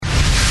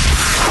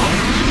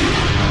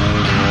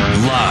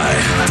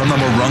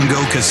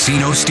Rungo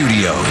Casino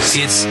Studios.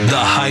 It's the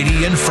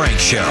Heidi and Frank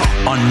Show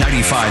on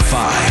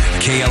 95.5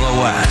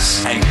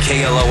 KLOS and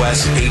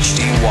KLOS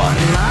HD1.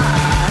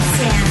 Los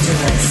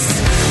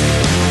Angeles.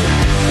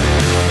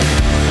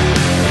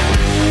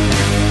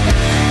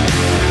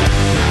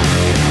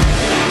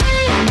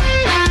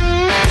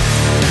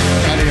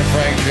 Heidi and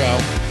Frank Show.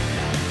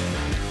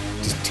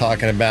 Just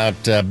talking about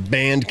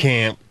band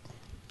camp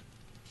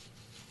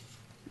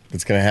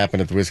that's going to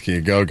happen at the Whiskey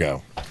A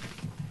Go-Go.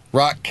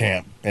 Rock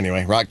camp.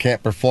 Anyway, rock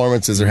camp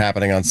performances are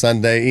happening on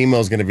Sunday.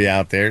 Emo's going to be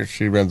out there.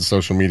 She runs the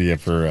social media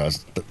for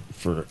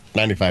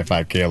 95.5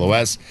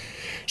 KLOS.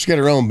 She's got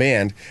her own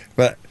band.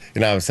 But,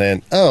 I was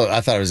saying,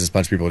 I thought it was just a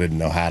bunch of people who didn't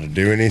know how to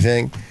do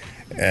anything.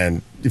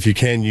 And if you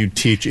can, you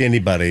teach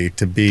anybody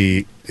to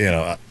be,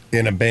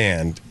 in a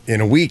band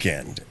in a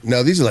weekend.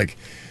 No, these are like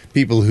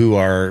people who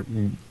are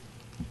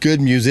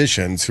good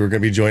musicians who are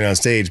going to be joined on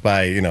stage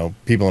by,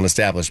 people in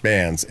established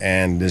bands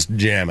and just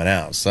jamming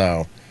out.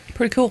 So,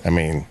 pretty cool. I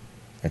mean,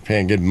 they're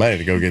paying good money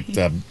to go get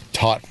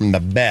taught from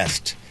the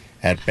best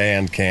at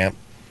band camp.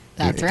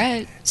 That's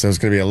right. So it's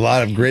going to be a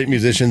lot of great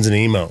musicians and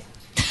emo.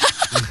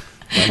 I'm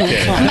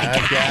kidding. Oh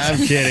my God. I'm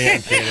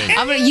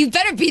kidding. You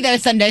better be there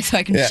Sunday so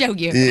I can show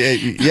you.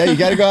 Yeah, you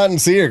got to go out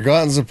and see her. Go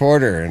out and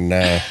support her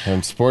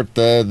and support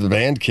the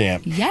band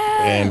camp. Yeah,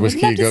 and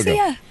Whiskey we'd love to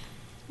Go-Go.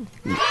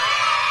 see ya.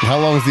 How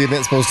long is the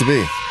event supposed to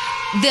be?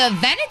 The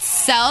event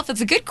itself,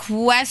 it's a good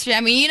question.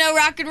 I mean,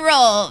 rock and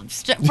roll. It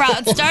starts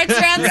around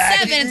 7.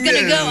 It's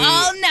going to go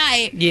all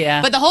night. Yeah.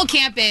 But the whole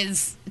camp it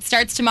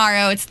starts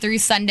tomorrow. It's through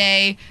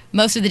Sunday.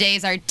 Most of the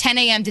days are 10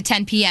 a.m. to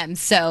 10 p.m.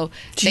 So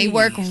they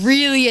work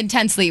really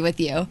intensely with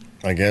you.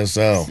 I guess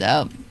so.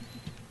 So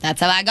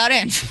that's how I got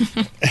in.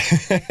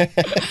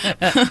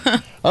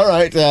 All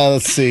right,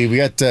 let's see. We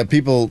got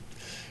people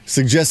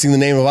suggesting the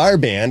name of our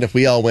band if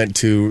we all went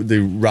to the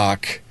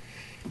rock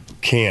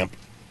camp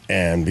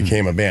and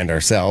became a band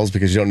ourselves,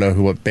 because you don't know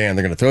what band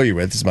they're going to throw you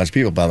with. There's a bunch of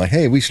people, but I'm like,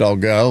 hey, we should all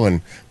go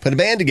and put a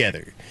band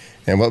together.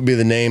 And what would be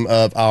the name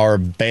of our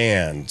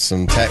band?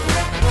 Some text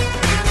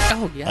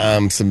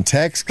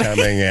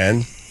coming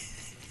in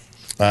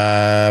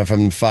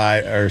from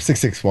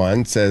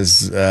 661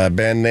 says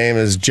band name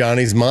is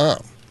Johnny's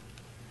Mom.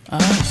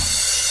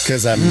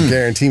 Because I'm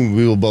guaranteeing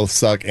we will both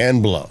suck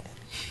and blow.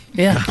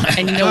 Yeah,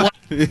 and you know what?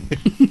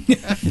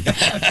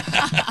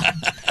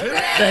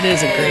 That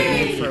is a great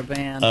name for a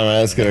band. All right,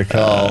 let's get a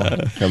call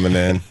coming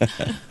in.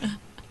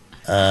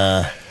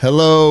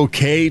 Hello,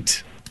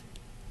 Kate.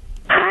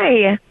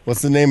 Hi.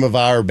 What's the name of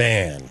our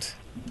band?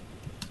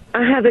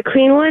 I have the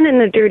clean one and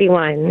the dirty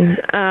one.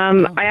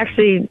 I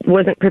actually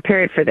wasn't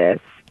prepared for this,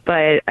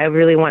 but I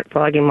really want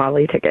Flogging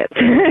Molly tickets.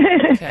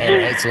 Okay. All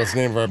right, so what's the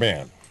name of our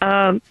band?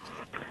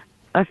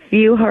 A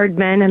Few Hard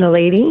Men and a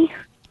Lady.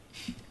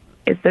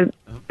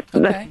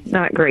 That's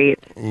not great.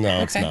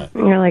 No, it's not.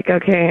 You're like,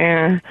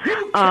 okay.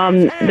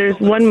 There's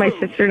one my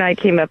sister and I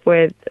came up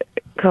with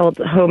called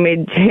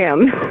Homemade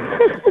Jam.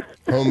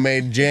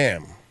 Homemade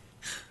Jam.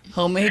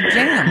 Homemade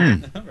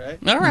Jam.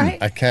 All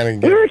right. I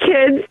kind of We were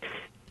kids.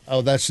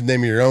 Oh, that's the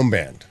name of your own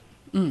band.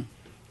 I'm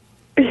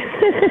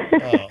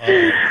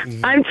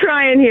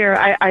trying here.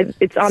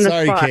 It's on the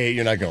Sorry, spot. Kate,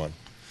 you're not going.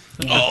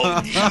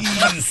 Oh,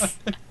 jeez.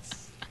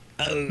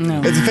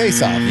 No. It's a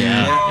face-off.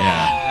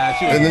 Yeah.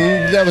 And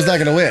then that was not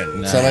going to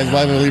win. So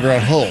why would I leave her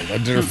on hold? I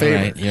did her a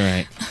favor. You're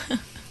right.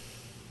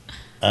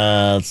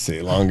 Let's see.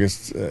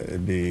 Longest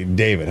it'd be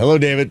David. Hello,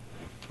 David.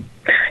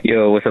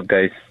 Yo, what's up,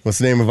 guys? What's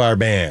the name of our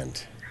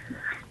band?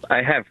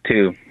 I have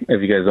two,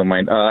 if you guys don't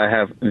mind. I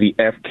have the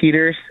F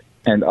Keeters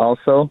and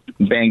also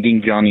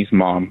Banging Johnny's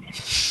Mom.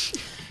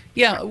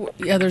 Yeah,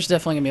 there's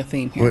definitely going to be a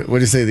theme here. What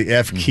did you say, the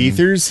F.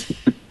 Keithers?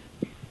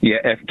 Yeah,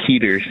 F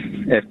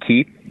Keeters. F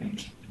Keith.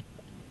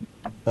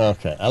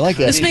 Okay, I like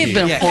that. This may have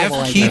been a horrible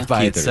F. idea. Keith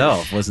by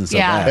itself wasn't so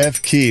bad.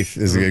 F. Keith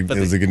is a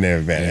good name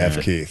of band.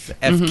 F. Keith.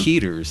 F.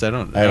 Keeters. I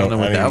don't know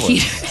what that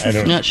was. I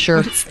don't. Not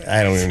sure.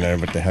 I don't even know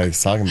what the hell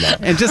he's talking about.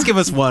 And just give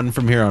us one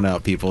from here on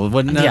out, people.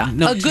 No,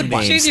 a good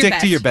one. names. Stick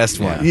to your best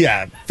one.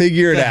 Yeah,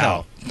 figure it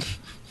out.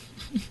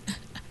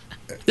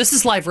 This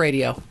is live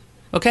radio.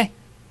 Okay?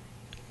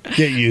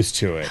 Get used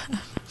to it.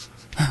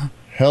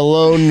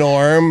 Hello,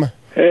 Norm.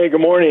 Hey, good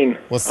morning.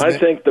 I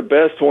think the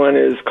best one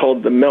is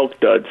called the Milk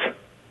Duds.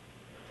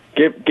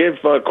 Give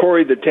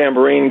Corey the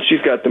tambourine. She's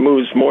got the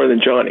moves more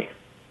than Johnny.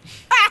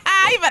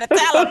 You better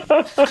tell him.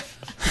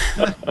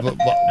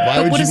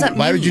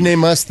 Why would you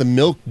name us the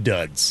Milk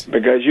Duds?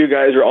 Because you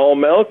guys are all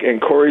milk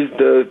and Corey's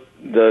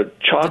the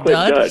chocolate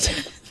dud.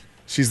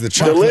 She's the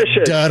chocolate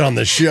dud on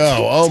the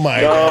show. Oh,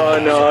 my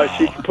God. No,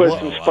 she can put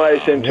some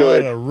spice into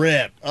it. What a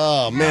rip.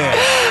 Oh, man.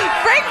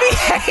 Frank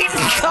behaves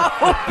so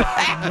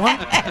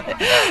bad.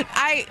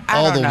 I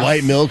All don't the know.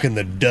 white milk and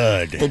the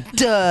dud. The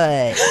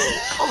dud.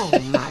 Oh,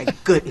 my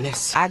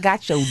goodness. I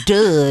got your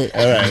dud.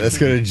 All right, let's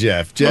go to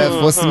Jeff.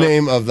 Jeff, what's the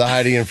name of the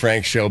Heidi and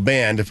Frank Show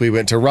band if we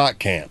went to rock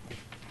camp?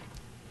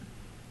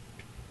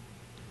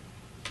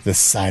 The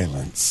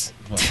silence.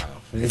 Wow.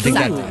 I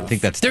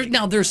think that's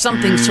There's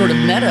something sort of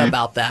meta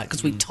about that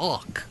because we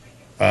talk.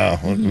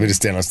 We just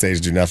stand on stage,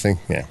 do nothing.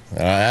 Yeah,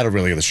 that'll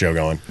really get the show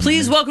going.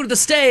 Please welcome to the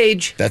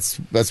stage. That's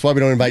why we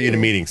don't invite you to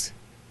meetings.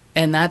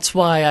 And that's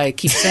why I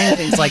keep saying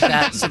things like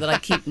that, so that I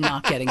keep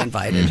not getting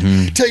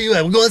invited. Tell you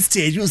what, we'll go on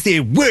stage. We'll say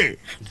a word.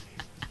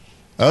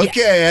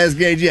 Okay, that's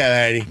great job,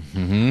 Heidi.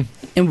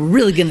 And we're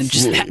really going to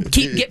just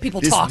get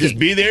people talking. Just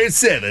be there at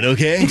 7,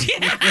 okay?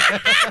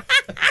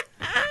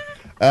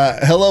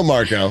 Hello,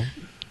 Marco.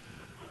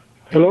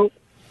 Hello.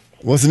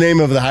 What's the name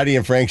of the Heidi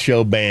and Frank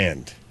show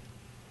band?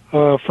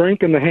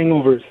 Frank and the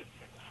Hangovers.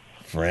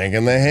 Frank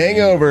and the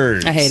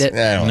Hangovers. I hate it.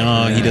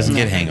 No, he doesn't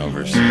get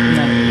hangovers.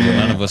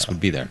 None of us would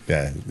be there.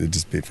 Yeah, it'd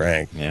just be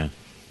Frank. Yeah.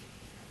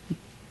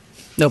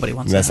 Nobody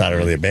wants That's that. not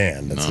really a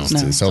band. That's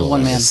just a it's solo. a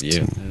one man. Just,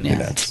 You. You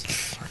know.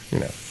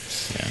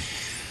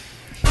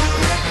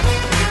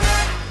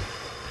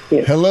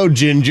 Hello,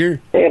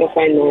 Ginger. I gotta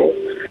find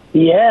that.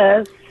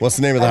 Yes. What's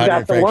the name of the I've Heidi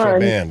and got the Frank show one.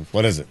 band?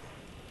 What is it?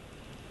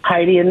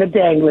 Heidi and the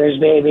Danglers,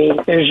 baby.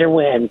 There's your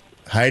win.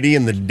 Heidi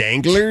and the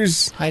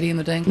Danglers? Heidi and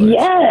the Danglers.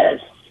 Yes.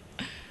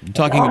 You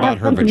talking Oh, about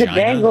her something to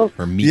vagina? dangle.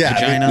 Her meat Yeah,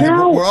 vagina?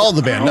 No. we're all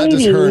the band, not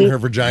just her and her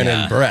vagina Yeah.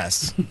 and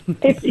breasts.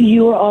 If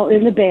you are all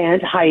in the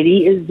band,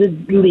 Heidi is the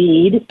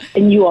lead,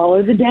 and you all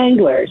are the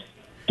Danglers.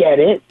 Get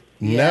it?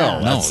 No,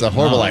 that's a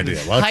horrible idea.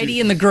 Why don't Heidi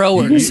and the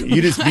Growers.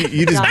 you just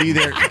be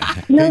there.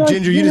 No, Hey,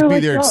 Ginger, you just be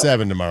there at no.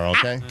 7 tomorrow,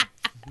 okay?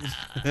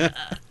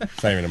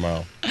 It's not even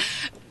tomorrow.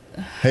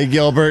 Hey,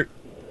 Gilbert.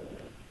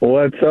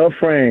 What's up,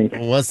 Frank?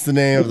 What's the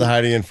name of the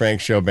Heidi and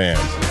Frank show band?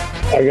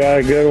 I got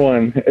a good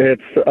one.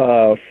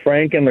 It's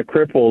Frank and the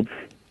Crippled,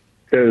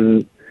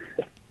 because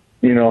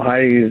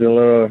Heidi's a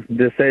little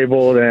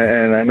disabled,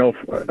 and I know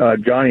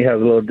Johnny has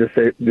a little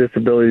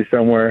disability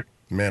somewhere.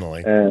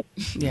 Mentally.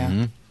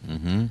 Yeah.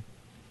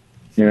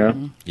 Yeah,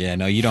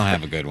 no, you don't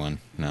have a good one.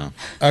 No.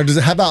 Or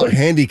how about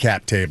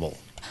handicap table?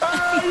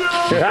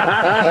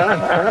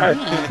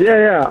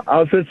 Yeah.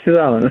 I'll switch to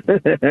that one.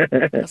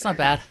 That's not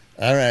bad.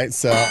 All right,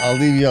 so I'll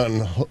leave you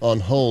on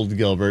hold,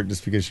 Gilbert,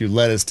 just because you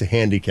led us to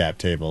handicap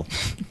table.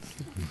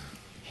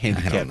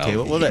 Handicap know.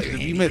 table. Well,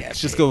 you might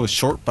just go with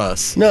short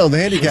bus. No, the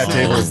handicap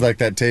table is like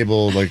that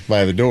table like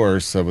by the door,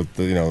 so with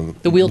the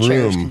The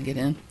wheelchairs room. can get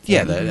in.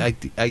 Yeah,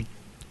 I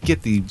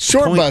get the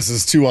Short point. bus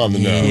is too on the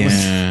nose.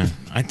 Yeah,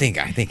 I think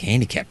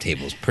handicap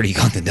table is pretty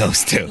on the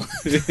nose too.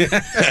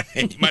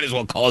 You might as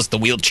well call us the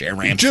wheelchair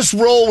ramp. Just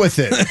roll with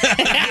it.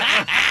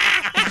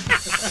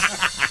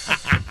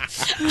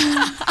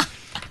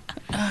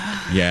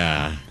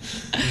 Yeah.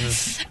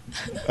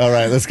 All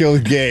right, let's go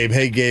with Gabe.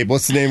 Hey, Gabe,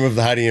 what's the name of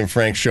the Heidi and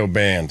Frank show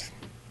band?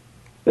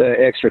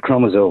 Extra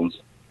Chromosomes.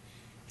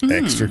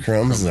 Extra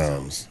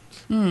Chromosomes.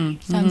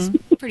 Sounds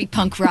pretty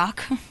punk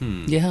rock.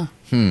 Yeah.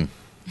 If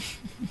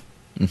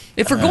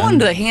we're going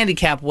to the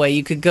handicap way,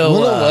 you could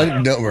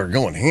go. No, we're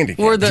going handicap.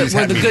 We're the Just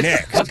have me good.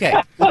 next. Okay.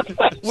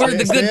 We're the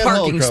good Stay at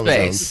parking home,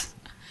 chromosomes. space.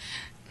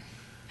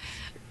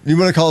 You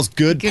want to call us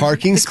good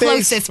parking the space?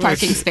 closest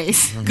parking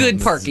space.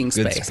 Good parking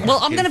Good space. space. Well,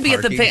 I'm going to be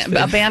at the Parking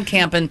space. band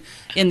camp in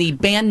the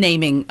band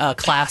naming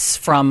class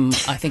from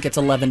I think it's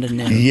 11 to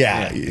noon.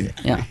 Yeah.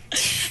 Yeah.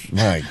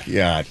 My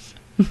God.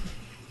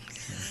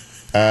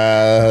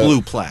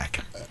 Blue plaque.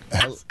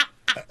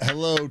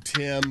 Hello,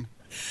 Tim.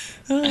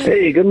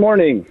 Hey, good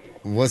morning.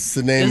 What's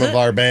the name of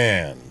our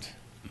band?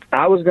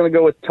 I was going to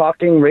go with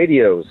Talking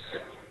Radios.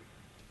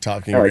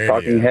 Talking Like Radio.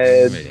 Talking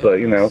Heads, but,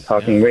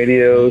 Talking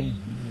Radios.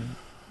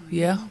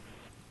 Yeah.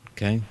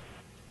 Okay.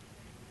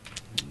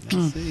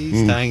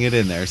 He's tying it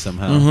in there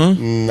somehow.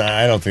 Nah,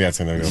 I don't think that's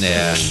going to go.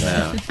 Yeah,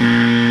 no.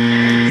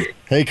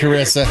 Hey,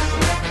 Carissa.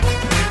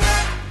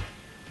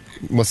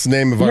 What's the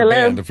name of our Hello.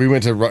 band? If we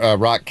went to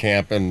rock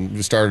camp and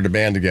we started a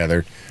band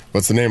together,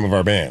 what's the name of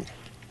our band?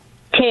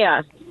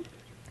 Chaos.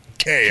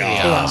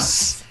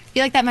 Chaos. I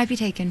feel like that might be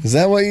taken. Is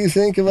that what you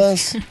think of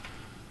us?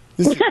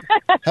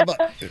 How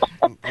about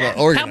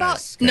How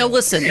about no?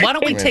 Listen, why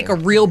don't we take a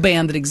real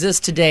band that exists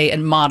today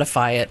and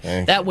modify it?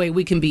 Okay. That way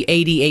we can be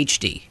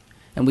ADHD,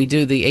 and we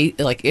do the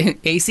like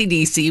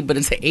ACDC, but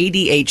it's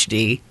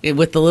ADHD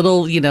with the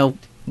little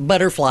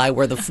butterfly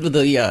where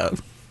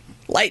the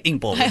lightning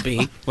bolt would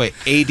be. Wait,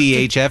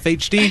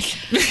 ADHFHD?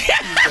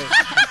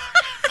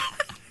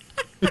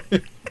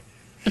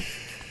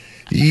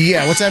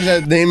 Yeah, what time does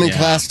that naming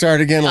class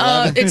start again?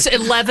 11? It's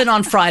 11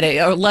 on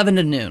Friday, or 11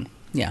 to noon.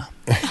 Yeah.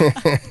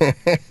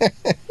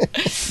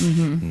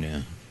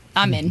 Yeah.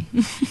 I'm in.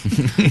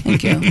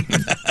 Thank you.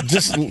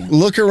 Just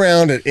look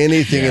around at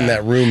anything in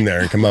that room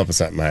there and come up with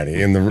something,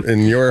 Heidi.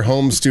 In your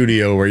home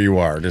studio where you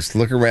are, just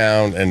look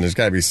around and there's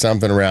got to be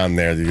something around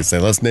there that you can say,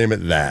 let's name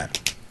it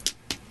that.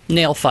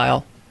 Nail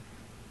file.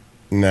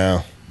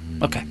 No.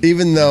 Okay.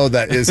 Even though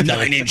that is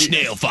 9-inch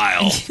nail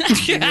file.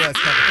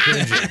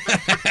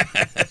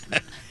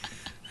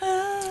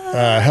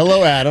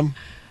 Hello, Adam.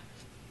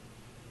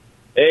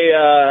 Hey,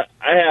 I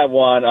have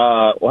one.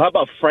 Well, how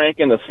about Frank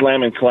and the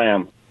Slamming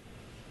Clam?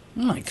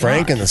 Oh my God.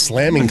 Frank and the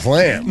Slamming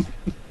Clam.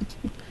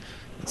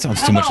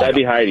 Sounds too much. That'd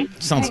be Heidi.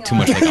 Sounds too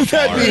much like a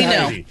bar. We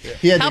know.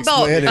 He had to, How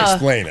about,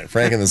 explain it.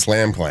 Frank and the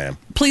Slam Clam.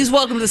 Please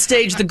welcome to the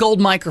stage the gold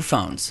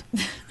microphones.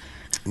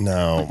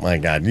 No, my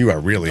God, you are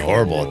really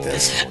horrible at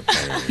this.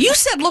 You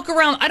said look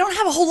around. I don't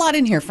have a whole lot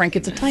in here, Frank.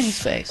 It's a tiny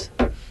space.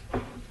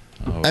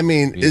 I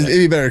mean, it'd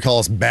be better to call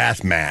us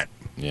bath mat.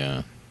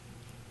 Yeah.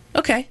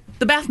 Okay,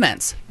 the bath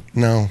mats.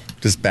 No,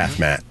 just bath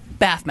mat.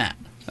 Bath mat.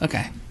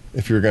 Okay.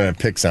 If you were going to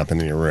pick something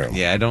in your room.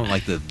 Yeah, I don't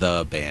like the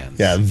band.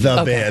 Yeah,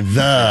 the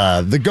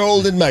band. The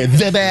golden mic.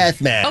 The bath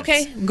mat.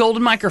 Okay,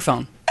 golden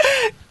microphone.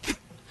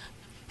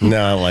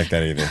 No, I don't like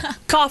that either.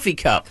 Coffee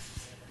cup.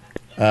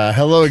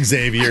 Hello,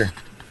 Xavier.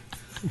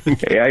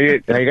 Hey, how you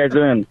guys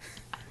doing?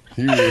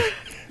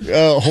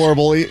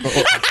 Horrible.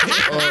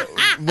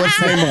 What's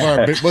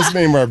the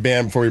name of our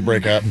band before we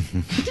break up?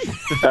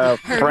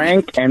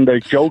 Frank and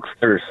the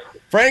Jokesters.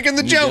 Frank and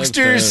the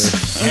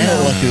Jokesters.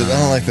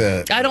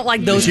 I don't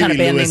like those kind of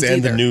band names and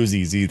either. the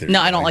Newsies either.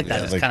 No, I don't like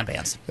those kind of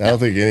bands. I don't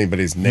think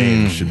anybody's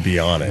name should be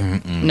on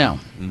it. No,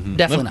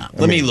 definitely not.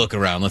 Let me look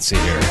around. Let's see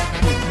here.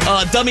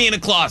 Dummy in a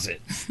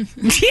closet.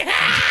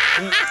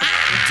 Yeah.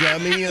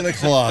 Dummy in a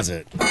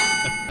closet.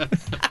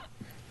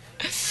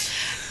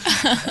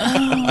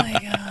 Oh my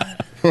God.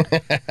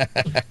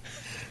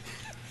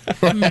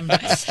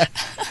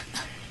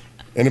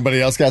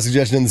 Anybody else got a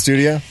suggestion in the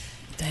studio?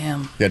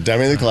 Damn. Yeah,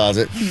 dummy in the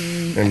closet.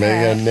 Anybody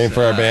got a name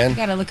for our band?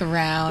 Gotta look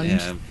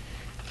around.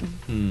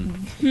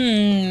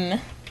 Yeah.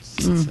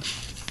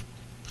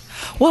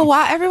 Well,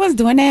 while everyone's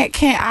doing that,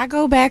 can I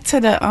go back to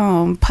the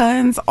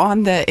puns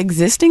on the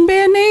existing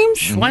band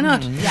names? Why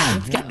not? Yeah.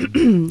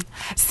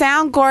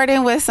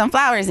 Soundgarden with some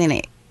flowers in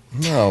it.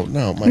 No,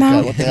 my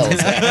God, what the hell is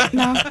that?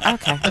 No?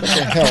 Okay. What the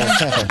hell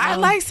is happening? I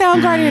like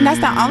Soundgarden.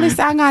 That's the only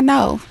song I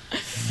know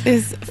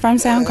is from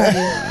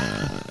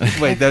Soundgarden.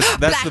 Wait, that's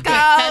the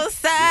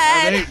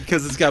band.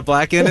 Because it's got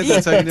black in it?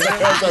 That's how you know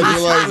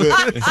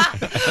it?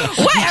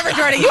 Whatever,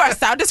 Jordan. You are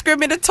so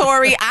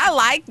discriminatory. I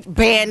like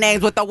band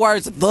names with the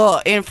words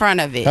 "the" in front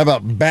of it. How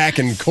about Back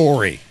and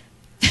Corey?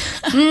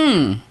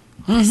 It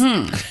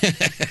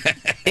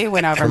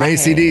went over From my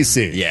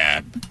AC/DC. head.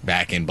 Yeah,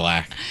 Back in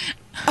Black.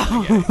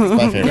 It's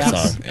my favorite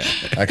song.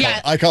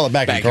 I call it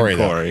Back and Corey,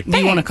 though. Do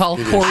you want to call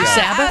Corey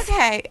Sabbath?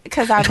 Okay,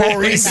 because I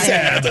Corey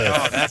Sabbath.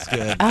 Oh, that's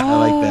good. I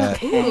like that.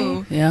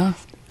 Okay. Yeah.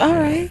 All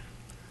right.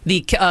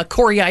 The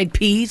Corey-eyed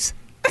peas.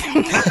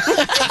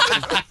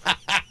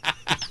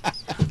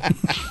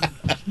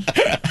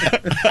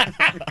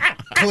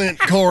 Clint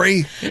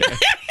Corey.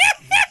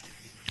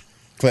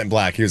 Clint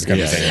Black. He was the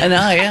country singer.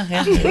 Yeah.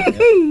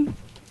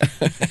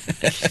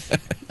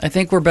 I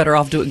think we're better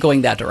off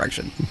going that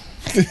direction.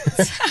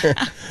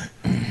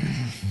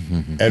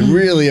 And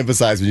really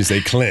emphasize when you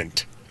say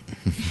Clint.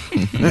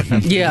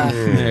 Yeah.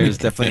 There's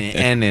definitely an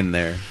N in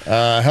there.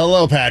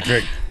 Hello,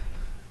 Patrick.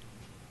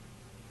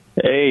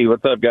 Hey,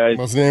 what's up, guys?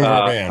 What's the name of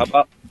our band?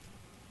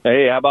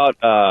 How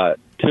about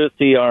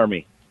Tootsie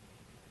Army?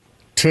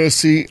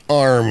 Tootsie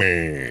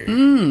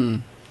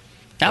Army.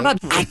 How about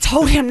I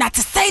told him not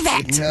to say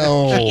that.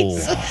 No.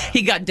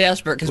 he got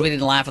desperate because we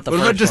didn't laugh at the What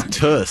first about just one.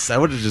 Tuss? I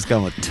would have just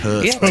gone with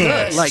Tuss. Yeah,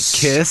 Tuss. Like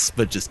Kiss,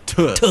 but just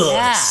Tuss.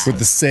 Tuss. With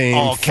the same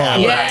All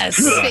font. Yes.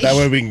 That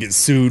way we can get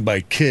sued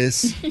by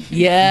Kiss.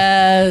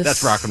 Yes.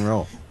 That's rock and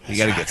roll. You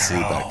got to get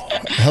sued by.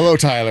 Hello,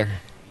 Tyler.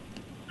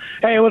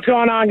 Hey, what's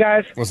going on,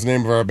 guys? What's the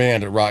name of our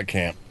band at Rock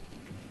Camp?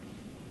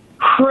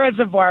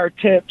 Reservoir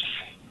Tips.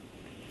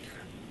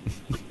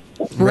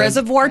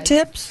 Reservoir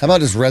Tips? How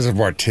about just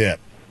Reservoir Tip?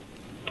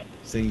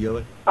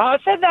 Singular. I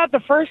said that the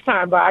first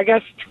time, but I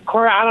guess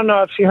Cora, I don't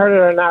know if she heard it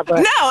or not. But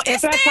No, if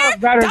it's that there. sounds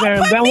better, Don't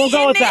put then we'll me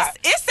go in with this. that.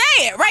 It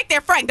say it right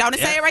there, Frank. Don't it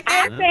say it right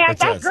there? I say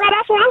that's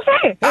what I'm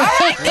saying. All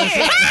right,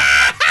 then.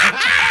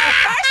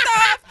 First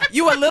off,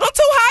 you a little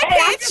too high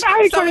Hey, pitched.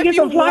 I'm trying to get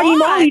some Floggy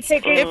Molly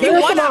tickets. if you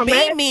Come want to on, beat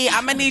man. me,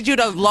 I'm gonna need you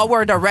to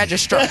lower the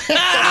register. Okay?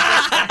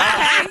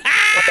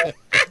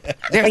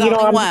 There's And you know,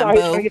 only I'm one, sorry,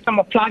 trying to boo. get some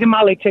Floggy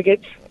Molly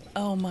tickets.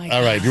 Oh, my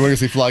All right, do you want to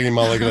see Flogging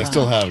Molly? Because I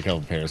still have a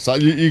couple pairs. So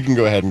you can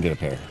go ahead and get a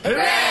pair.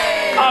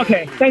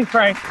 Okay, thanks,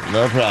 Frank.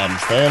 No problem.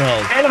 Stay at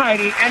home. And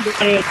Heidi, and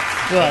Danny,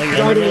 Well,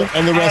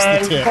 and the rest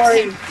of the tips.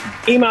 Corey,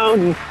 Emo,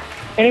 and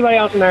anybody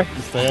else in there.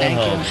 Stay at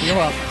home. You're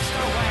welcome.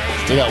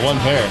 Still got one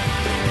pair.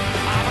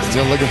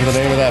 Still looking for the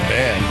name of that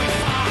band.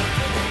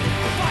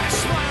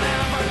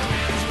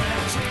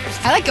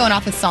 I like going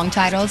off with song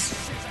titles.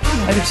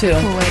 I do too.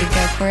 Cool way to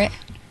go for it.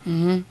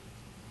 Mm-hmm.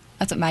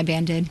 That's what my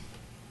band did.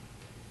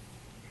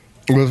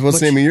 What's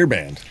the name of your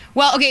band?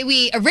 Well, okay,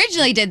 we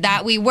originally did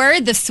that. We were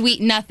the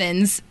Sweet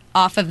Nothings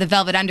off of the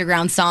Velvet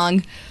Underground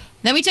song.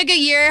 Then we took a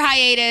year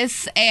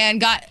hiatus and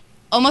got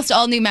almost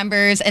all new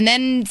members. And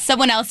then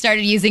someone else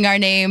started using our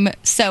name.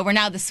 So we're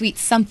now the Sweet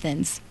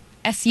Somethings.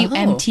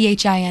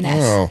 SUMTHINS.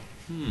 Oh.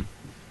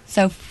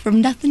 So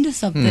from nothing to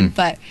something.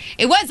 But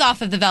it was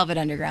off of the Velvet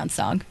Underground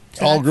song.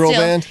 So All that's girl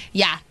still- band?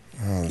 Yeah.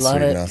 Oh, Love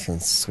sweet it.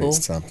 nothings, sweet Cool.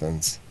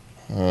 somethings.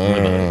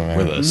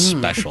 We're the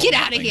special. Get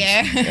out of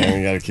here. And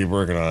we got to keep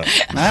working on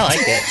it. I like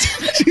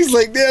it. She's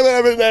like, damn it,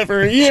 I've been there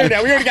for a year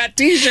now. We already got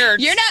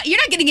T-shirts. You're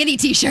not getting any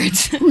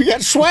t-shirts. We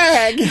got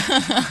swag.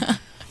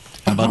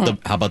 How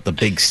about the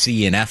big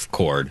C and F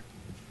chord?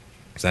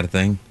 Is that a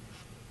thing?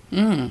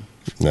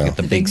 No. Get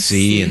the big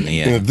C and the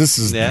You know, this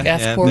is not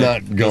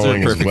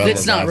going as well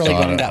It's not really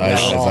going that well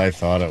at all. as I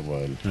thought it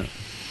would.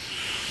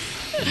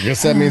 I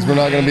guess that means we're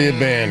not going to be a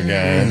band,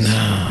 guys.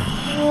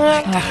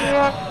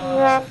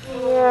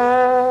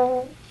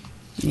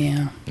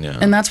 Yeah.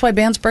 And that's why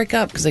bands break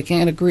up, because they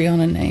can't agree on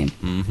a name.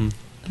 Mm-hmm.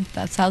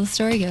 That's how the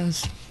story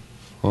goes.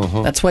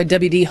 That's why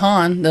W.D.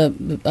 Hahn,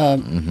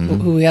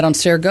 who we had on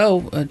Sarah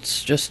Go,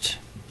 it's just,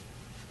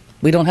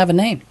 we don't have a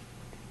name.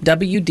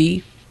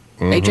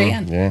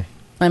 W.D.H.A.N. Yeah.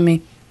 I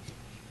mean,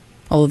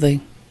 although they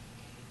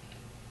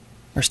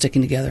are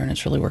sticking together and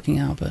it's really working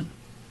out, but.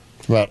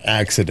 What about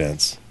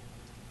accidents?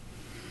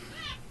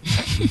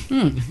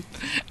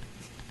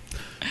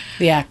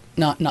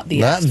 Not the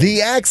Not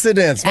the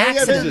accidents. Why you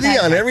got Accidents.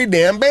 the on every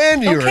damn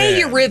band you're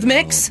Okay, in?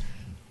 Eurythmics.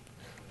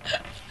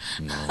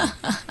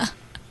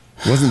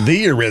 Wasn't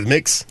the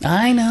Eurythmics.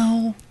 I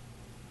know.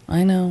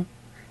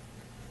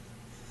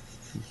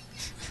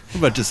 What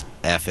about just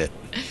F it?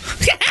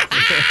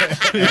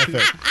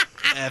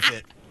 F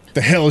it. The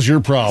hell's your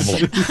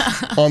problem?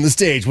 On the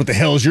stage, what the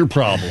hell's your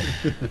problem?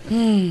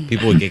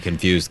 People would get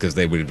confused because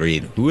they would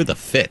read, "Who are the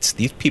Fits?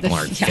 These people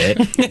aren't fit."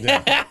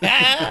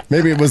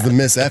 Maybe it was the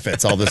Miss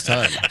Effits all this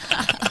time.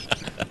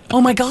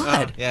 Oh my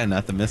God. Yeah,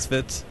 not the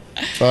Misfits.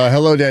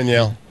 Hello,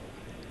 Danielle.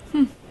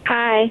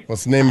 Hi.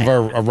 What's the name of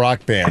our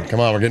rock band?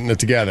 Come on, we're getting it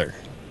together.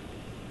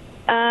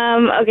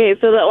 Okay,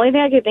 so the only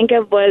thing I could think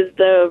of was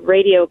the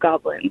Radio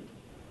Goblins.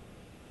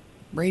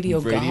 Radio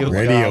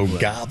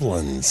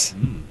Goblins.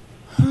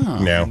 Huh.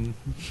 No.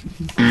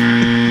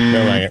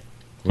 Don't like it.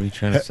 What are you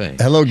trying to say?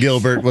 Hello,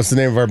 Gilbert. What's the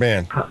name of our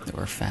band?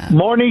 We're fat.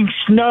 Morning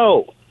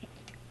Snow.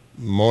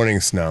 Morning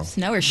Snow.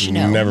 Snow or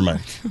Schno? Never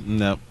mind.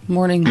 Nope.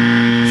 Morning.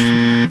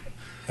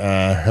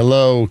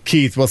 Hello,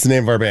 Keith. What's the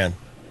name of our band?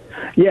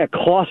 Yeah,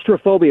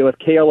 Claustrophobia with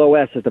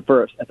KLOS at the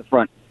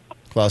front.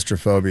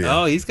 Claustrophobia.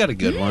 Oh, he's got a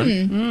good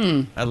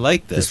one. I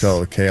like Just this. spelled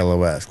with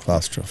KLOS.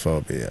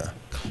 Claustrophobia.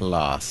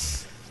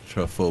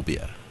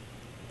 Claustrophobia.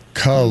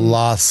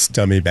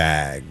 Colostomy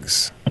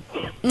bags.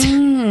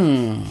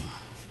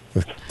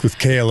 With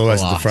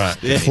KLOS at the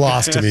front. Yeah.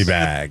 Colostomy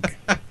bag.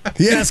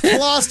 Yes,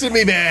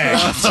 colostomy bag.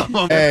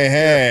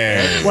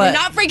 Hey. We're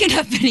not breaking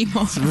up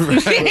anymore. Well,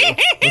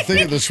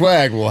 think of the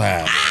swag we'll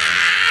have.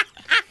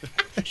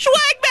 Swag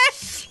back.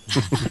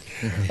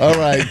 All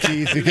right,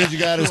 Keith, because you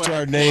got us to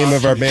our name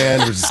of our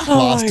band, which is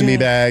Colostomy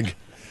Bag.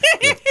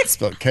 It's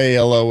spelled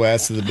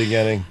KLOS at the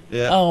beginning.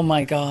 Yeah. Oh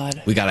my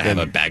God. We got to have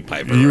a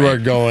bagpiper. You right? are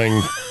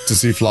going to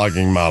see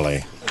Flogging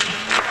Molly.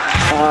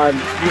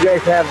 You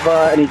guys have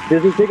any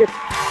Disney tickets?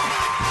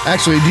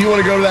 Actually, do you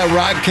want to go to that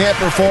rock camp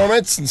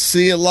performance and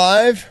see it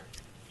live?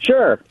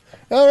 Sure.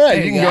 All right,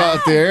 There you you can go go.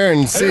 out there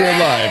and see it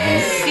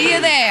live. See you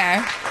there.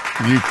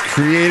 You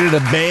created a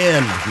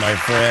band, my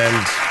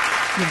friend.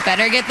 You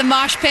better get the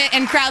mosh pit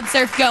and crowd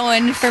surf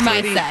going for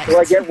my set. Do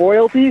I get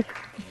royalties?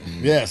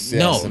 Yes.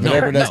 No, If it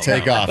ever does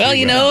take off. Well,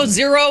 you know,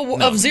 0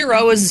 of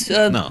 0 is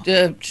No.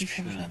 zero.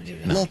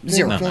 No.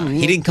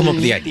 He didn't come up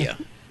with the idea.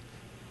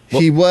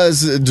 He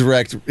was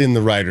direct in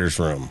the writer's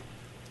room.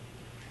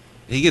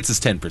 He gets his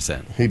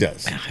 10%. He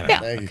does.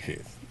 Thank you,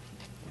 Keith.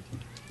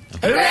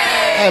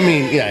 I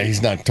mean, yeah,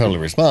 he's not totally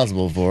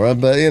responsible for it,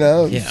 but, you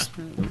know. Yeah.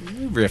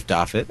 Riffed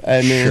off it.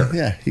 I mean,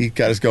 yeah, he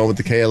got us going with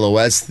the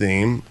KLOS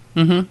theme.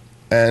 Mm-hmm.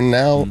 And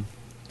now.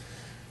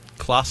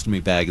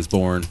 Colostomy Bag is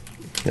born.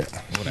 Yeah.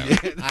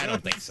 Whatever. I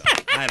don't think so.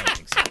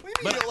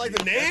 But you don't like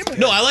the name?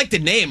 No, I like the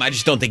name. I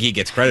just don't think he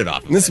gets credit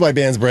off. This is why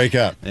bands break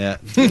up. Yeah.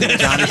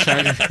 Johnny's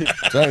trying to.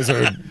 Johnny's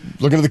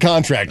looking at the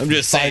contract. I'm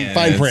just saying.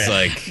 Fine it's print.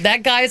 like,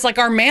 That guy is like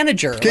our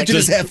manager. Can't you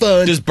just have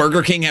fun? does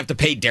Burger King have to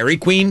pay Dairy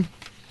Queen?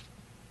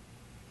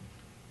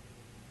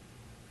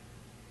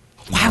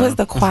 Why was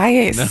the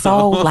quiet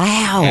so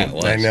loud? Yeah, it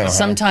was. I know.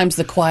 Sometimes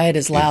the quiet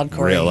is loud,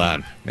 Corey. Real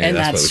loud. Maybe And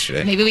that's that's- what we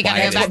should. Maybe we got to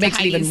Quiet go back what to makes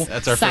it even Heidi's more-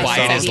 That's our side first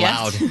Quiet is idea.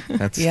 loud.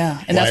 That's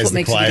Yeah, and Why that's is what the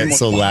makes it quiet even more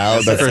so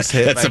loud? That's the first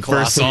hit. That's by the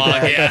first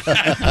Colostomy.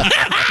 song. Yeah.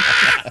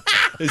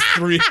 It's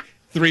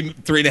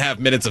three and a half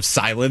minutes of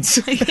silence.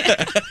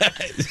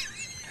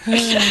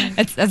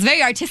 That's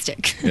very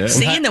artistic. Yeah.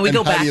 See, and then we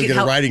go back Heidi will and get a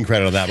how, writing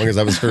credit on that one because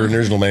that was her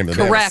original name of the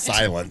band. Correct.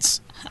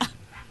 Silence.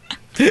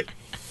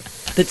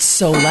 that's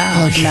so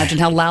loud. Imagine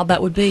how loud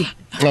that would be.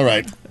 All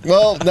right.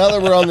 Well, now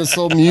that we're on this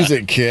whole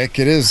music kick,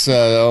 it is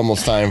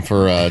almost time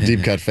for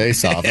Deep Cut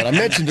Face Off. And I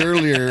mentioned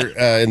earlier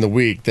in the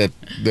week that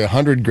the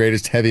 100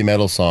 greatest heavy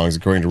metal songs,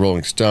 according to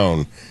Rolling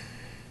Stone,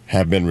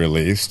 have been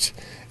released.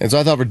 And so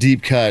I thought for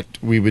Deep Cut,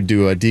 we would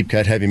do a Deep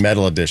Cut Heavy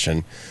Metal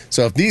edition.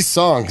 So if these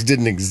songs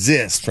didn't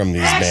exist from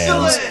these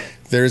bands,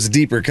 there's a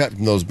deeper cut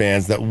from those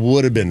bands that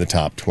would have been the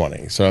top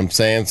 20. So I'm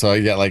saying, so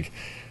you got like,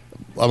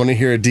 I want to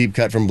hear a deep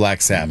cut from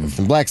Black Sabbath.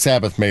 And Black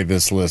Sabbath made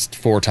this list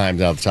 4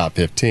 times out of the top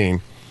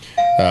 15.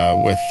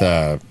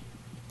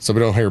 So we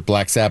don't hear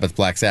Black Sabbath,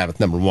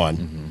 number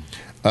 1.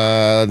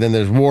 Then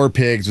there's War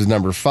Pigs was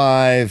number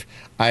 5.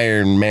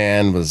 Iron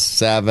Man was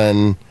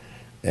 7.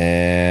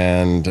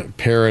 And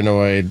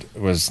Paranoid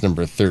was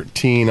number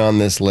 13 on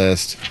this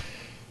list.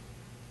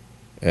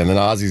 And then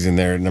Ozzy's in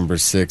there at number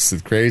 6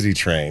 with Crazy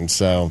Train.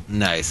 So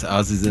Nice.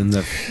 Ozzy's in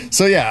the.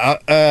 So yeah,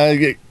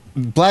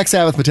 Black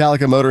Sabbath,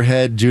 Metallica,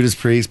 Motorhead, Judas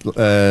Priest,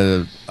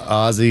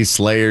 Ozzy,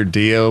 Slayer,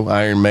 Dio,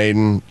 Iron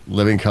Maiden,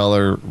 Living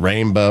Colour,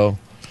 Rainbow,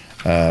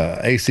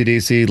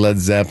 AC/DC, Led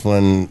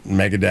Zeppelin,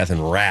 Megadeth,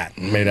 and Rat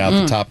made out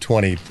the top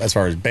 20 as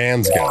far as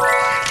bands go.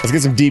 Let's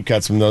get some deep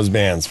cuts from those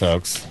bands,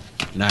 folks.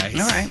 Nice.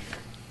 All right.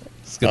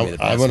 It's going to be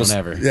the best one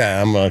ever.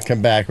 Yeah, I'm going to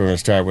come back. We're going to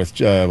start with,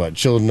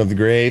 Children of the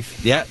Grave?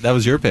 Yeah, that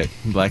was your pick.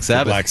 Black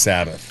Sabbath. Black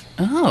Sabbath.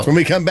 Oh. When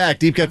we come back,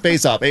 Deep Cut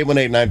Face Off,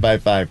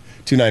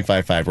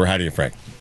 818-955-2955. We're Heidi and Frank.